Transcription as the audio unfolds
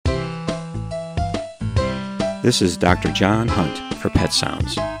This is Dr. John Hunt for Pet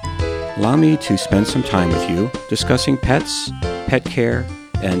Sounds. Allow me to spend some time with you discussing pets, pet care,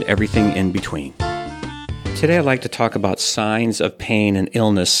 and everything in between. Today I'd like to talk about signs of pain and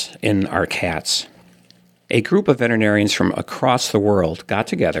illness in our cats. A group of veterinarians from across the world got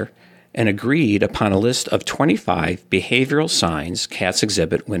together and agreed upon a list of 25 behavioral signs cats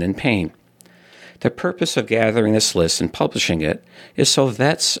exhibit when in pain. The purpose of gathering this list and publishing it is so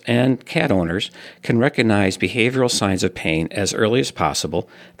vets and cat owners can recognize behavioral signs of pain as early as possible,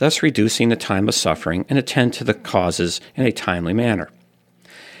 thus reducing the time of suffering and attend to the causes in a timely manner.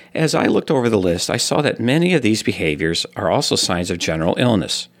 As I looked over the list, I saw that many of these behaviors are also signs of general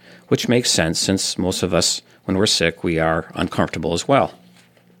illness, which makes sense since most of us, when we're sick, we are uncomfortable as well.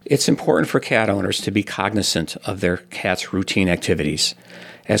 It's important for cat owners to be cognizant of their cat's routine activities.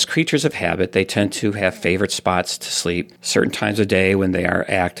 As creatures of habit, they tend to have favorite spots to sleep, certain times of day when they are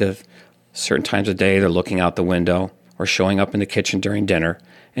active, certain times of day they're looking out the window or showing up in the kitchen during dinner,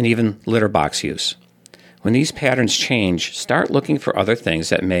 and even litter box use. When these patterns change, start looking for other things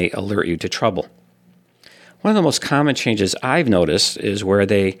that may alert you to trouble. One of the most common changes I've noticed is where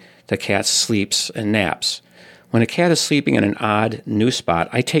the cat sleeps and naps. When a cat is sleeping in an odd, new spot,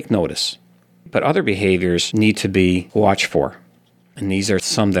 I take notice. But other behaviors need to be watched for. And these are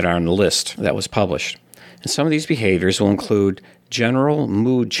some that are on the list that was published. And some of these behaviors will include general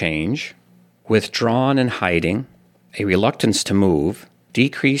mood change, withdrawn and hiding, a reluctance to move,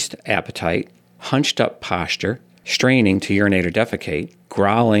 decreased appetite, hunched up posture, straining to urinate or defecate,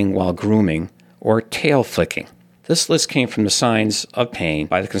 growling while grooming, or tail flicking. This list came from the Signs of Pain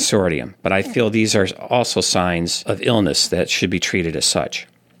by the Consortium, but I feel these are also signs of illness that should be treated as such.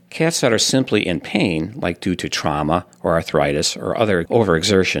 Cats that are simply in pain, like due to trauma or arthritis or other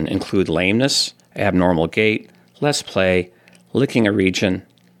overexertion, include lameness, abnormal gait, less play, licking a region,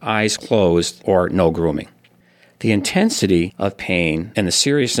 eyes closed, or no grooming. The intensity of pain and the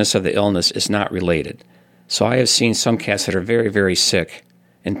seriousness of the illness is not related. So I have seen some cats that are very, very sick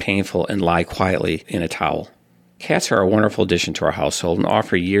and painful and lie quietly in a towel. Cats are a wonderful addition to our household and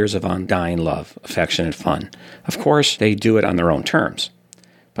offer years of undying love, affection, and fun. Of course, they do it on their own terms.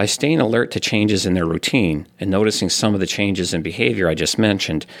 By staying alert to changes in their routine and noticing some of the changes in behavior I just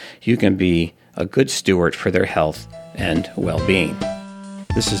mentioned, you can be a good steward for their health and well-being.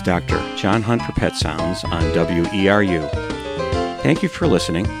 This is Dr. John Hunt for Pet Sounds on WERU. Thank you for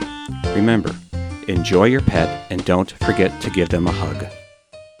listening. Remember, enjoy your pet and don't forget to give them a hug.